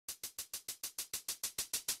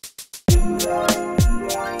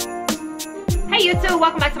YouTube,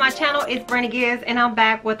 welcome back to my channel. It's Brandy Gibbs and I'm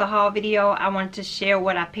back with a haul video. I wanted to share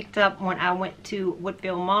what I picked up when I went to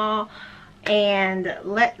Woodfield Mall, and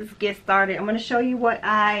let's get started. I'm going to show you what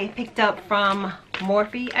I picked up from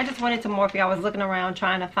Morphe. I just went into Morphe. I was looking around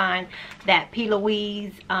trying to find that P.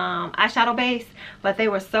 Louise eyeshadow base, but they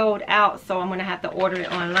were sold out, so I'm going to have to order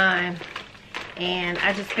it online. And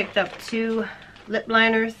I just picked up two lip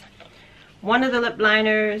liners. One of the lip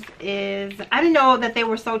liners is, I didn't know that they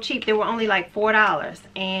were so cheap. They were only like $4.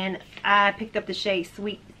 And I picked up the shade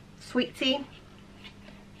Sweet Tea.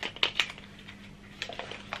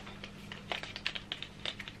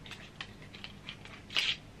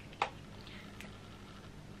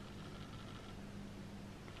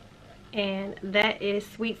 And that is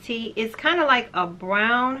Sweet Tea. It's kind of like a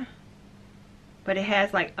brown, but it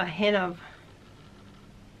has like a hint of,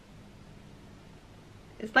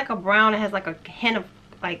 it's like a brown. It has like a hint of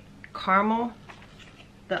like caramel,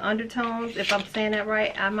 the undertones, if I'm saying that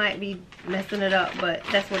right. I might be messing it up, but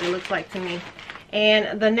that's what it looks like to me.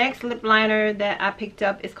 And the next lip liner that I picked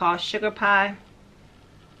up is called Sugar Pie,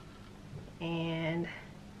 and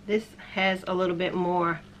this has a little bit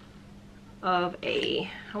more of a,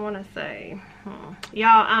 I want to say,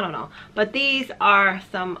 y'all, I don't know, but these are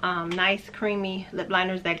some nice creamy lip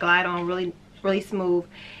liners that glide on really smooth.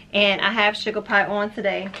 And I have Sugar Pie on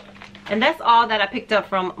today, and that's all that I picked up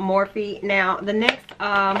from Morphe. Now the next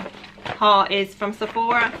haul is from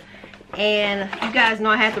Sephora, and you guys know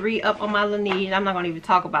I had to read up on my Laniege. I'm not gonna even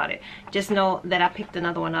talk about it, just know that I picked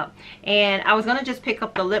another one up. And I was gonna just pick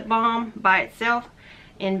up the lip balm by itself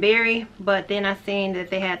in berry, but then I seen that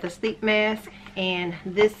they had the sleep mask, and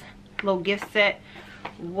this little gift set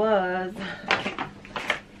was,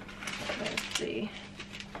 let's see,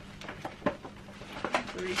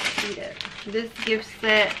 this gift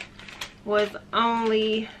set was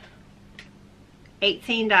only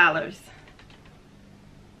 $18.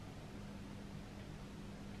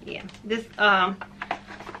 Yeah, this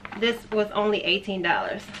was only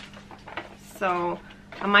 $18, so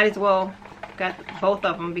I might as well got both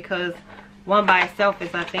of them, because one by itself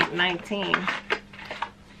is, I think, $19.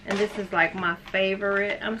 And this is like my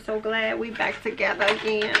favorite. I'm so glad we back together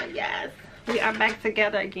again. Yes, we are back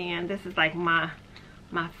together again. This is like my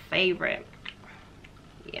favorite.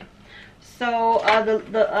 Yeah, so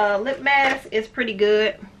the lip mask is pretty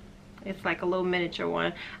good. It's like a little miniature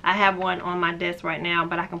one. I have one on my desk right now,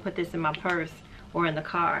 but I can put this in my purse or in the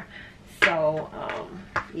car. So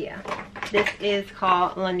yeah, this is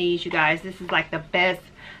called Laniege, you guys. This is like the best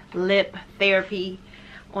lip therapy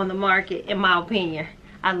on the market, in my opinion.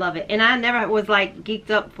 I love it, and I never was like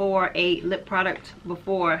geeked up for a lip product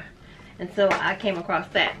before, and so I came across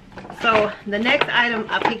that. So the next item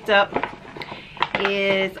I picked up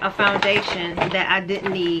is a foundation that I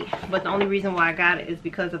didn't need, but the only reason why I got it is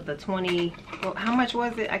because of the 20, well, how much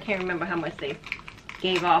was it? I can't remember how much they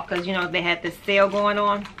gave off, because you know they had this sale going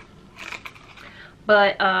on.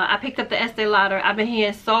 But I picked up the Estee Lauder. I've been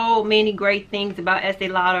hearing so many great things about Estee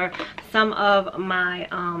Lauder. Some of my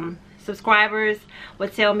subscribers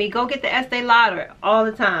would tell me, go get the Estee Lauder all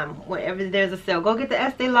the time whenever there's a sale. Go get the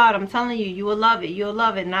Estee Lauder. I'm telling you, you will love it. You'll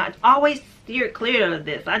love it. And I always steered clear of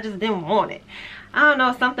this. I just didn't want it. I don't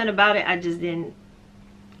know, something about it. I just didn't.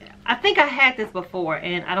 I think I had this before,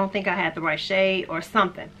 and I don't think I had the right shade or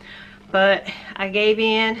something. But I gave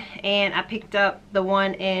in, and I picked up the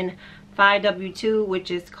one in 5W2,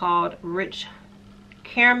 which is called Rich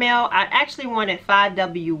Caramel. I actually wanted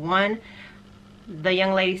 5W1. The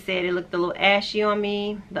young lady said it looked a little ashy on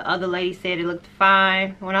me. The other lady said it looked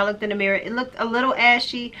fine. When I looked in the mirror, it looked a little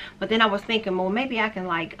ashy, but then I was thinking, well, maybe I can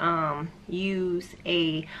like use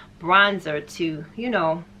a bronzer to, you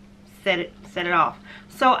know, set it off.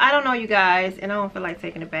 So I don't know, you guys, and I don't feel like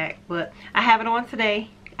taking it back, but I have it on today.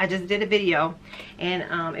 I just did a video,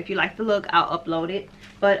 and if you like the look, I'll upload it.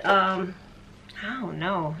 But I don't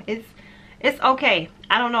know, it's okay.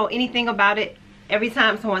 I don't know anything about it. Every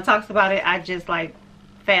time someone talks about it, I just like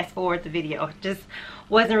fast forward the video. Just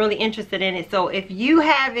wasn't really interested in it. So if you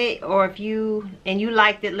have it, or if you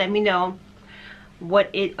liked it, let me know what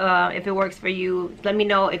it if it works for you. Let me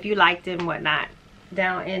know if you liked it and whatnot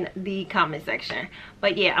down in the comment section.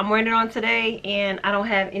 But yeah, I'm wearing it on today, and I don't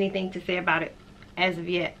have anything to say about it as of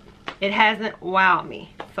yet. It hasn't wowed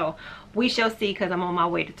me, so we shall see, because I'm on my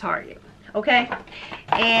way to Target. Okay,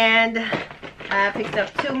 and I picked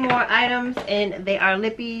up two more items, and they are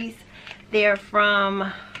lippies. They're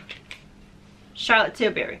from Charlotte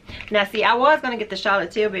Tilbury. Now see, I was gonna get the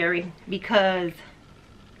Charlotte Tilbury because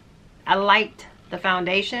I liked the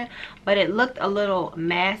foundation, but it looked a little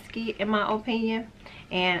masky in my opinion,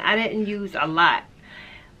 and I didn't use a lot.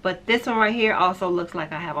 But this one right here also looks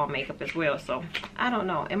like I have on makeup as well. So I don't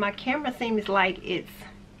know. And my camera seems like it's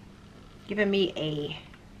giving me a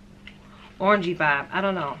orangey vibe. I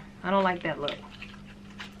don't know. I don't like that look.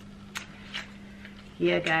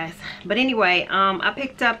 Yeah, guys. But anyway, I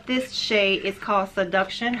picked up this shade. It's called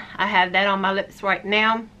Seduction. I have that on my lips right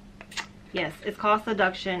now. Yes, it's called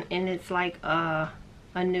Seduction, and it's like a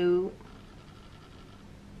nude.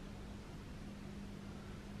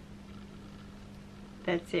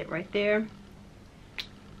 That's it right there.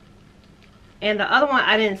 And the other one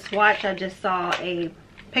I didn't swatch. I just saw a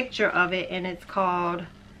picture of it, and it's called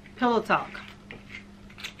Pillow Talk.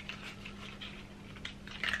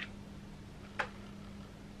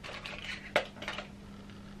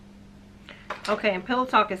 Okay, and Pillow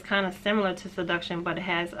Talk is kind of similar to Seduction, but it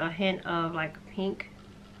has a hint of like pink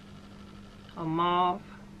or mauve.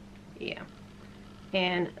 Yeah,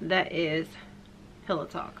 and that is Pillow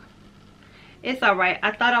Talk. It's alright.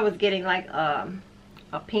 I thought I was getting like a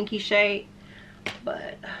pinky shade,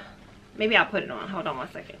 but maybe I'll put it on. Hold on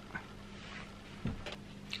one second.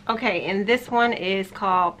 Okay, and this one is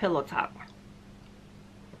called Pillow Talk.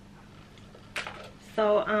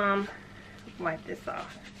 So wipe this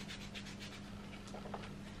off.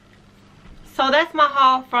 So that's my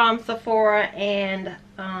haul from Sephora and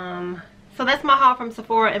Morphe.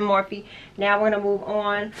 Now we're gonna move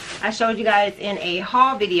on. I showed you guys in a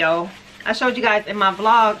haul video. I showed you guys in my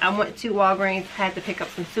vlog. I went to Walgreens, had to pick up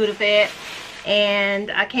some Sudafed,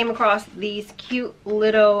 and I came across these cute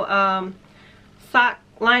little sock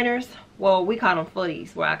liners. Well, we call them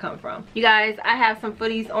footies where I come from. You guys, I have some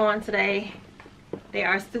footies on today. They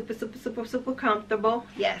are super, super, super, super comfortable.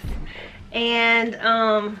 Yes.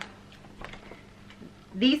 And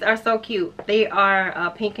these are so cute. They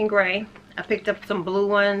are pink and gray. I picked up some blue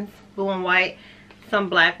ones, blue and white, some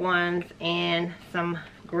black ones, and some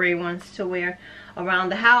gray ones to wear around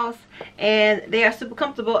the house. And they are super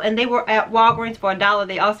comfortable, and they were at Walgreens for $1.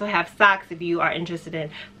 They also have socks if you are interested in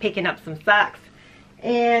picking up some socks.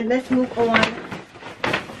 And let's move on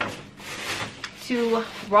to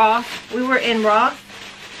Ross. We were in Ross,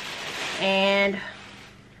 and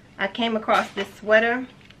I came across this sweater,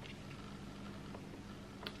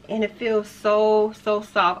 and it feels so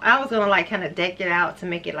soft. I was gonna like kind of deck it out to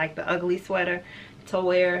make it like the ugly sweater to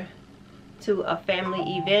wear to a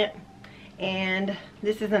family event, and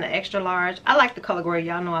this is an extra large. I like the color gray.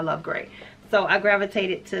 Y'all know I love gray, so I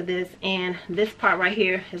gravitated to this. And this part right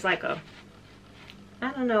here is like a,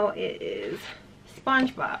 I don't know, it is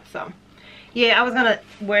SpongeBob. So yeah, I was gonna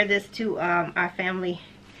wear this to our family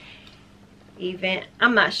event.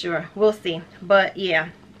 I'm not sure, we'll see. But yeah,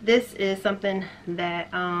 this is something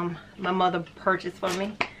that my mother purchased for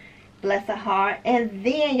me, bless her heart. And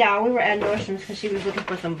then y'all, we were at Nordstroms because she was looking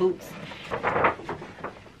for some boots,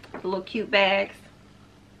 little cute bags.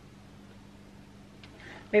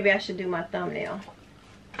 Maybe I should do my thumbnail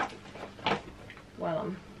while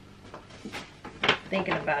I'm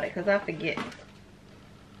thinking about it, because I forget.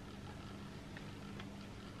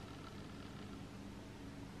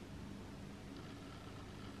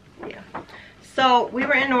 Yeah. So we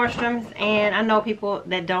were in Nordstroms, and I know people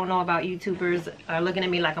that don't know about YouTubers are looking at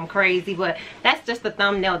me like I'm crazy, but that's just the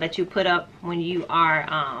thumbnail that you put up when you are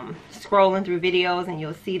scrolling through videos, and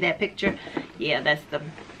you'll see that picture. Yeah,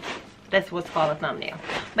 that's what's called a thumbnail.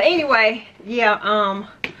 But anyway, yeah,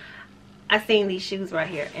 I seen these shoes right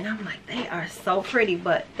here, and I'm like, they are so pretty,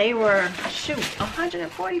 but they were, shoot,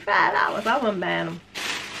 $145. I wasn't buying them.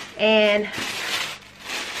 And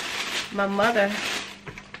my mother,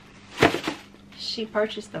 she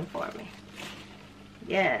purchased them for me.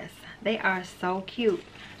 Yes, they are so cute.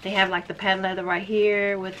 They have like the patent leather right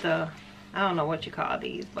here with the, I don't know what you call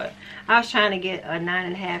these, but I was trying to get a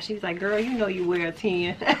 9.5. She was like, girl, you know you wear a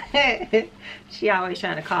 10. She always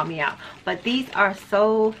trying to call me out. But these are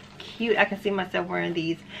so cute. I can see myself wearing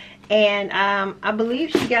these. And I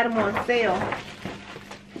believe she got them on sale.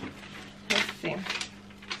 Let's see.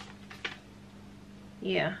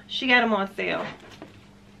 Yeah, she got them on sale.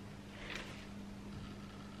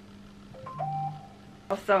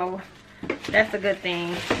 So that's a good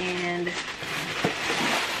thing. And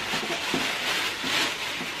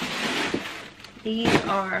these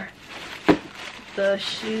are the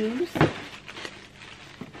shoes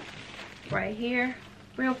right here,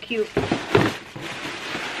 real cute.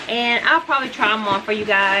 And I'll probably try them on for you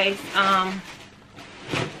guys.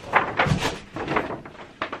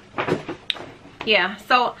 Yeah,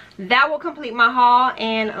 so that will complete my haul,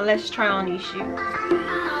 and let's try on these shoes.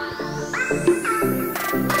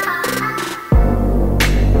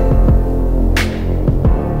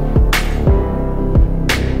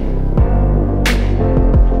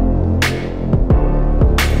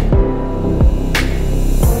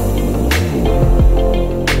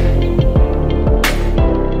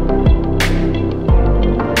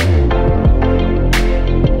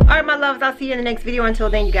 loves. I'll see you in the next video. Until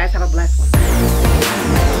then, you guys have a blessed one.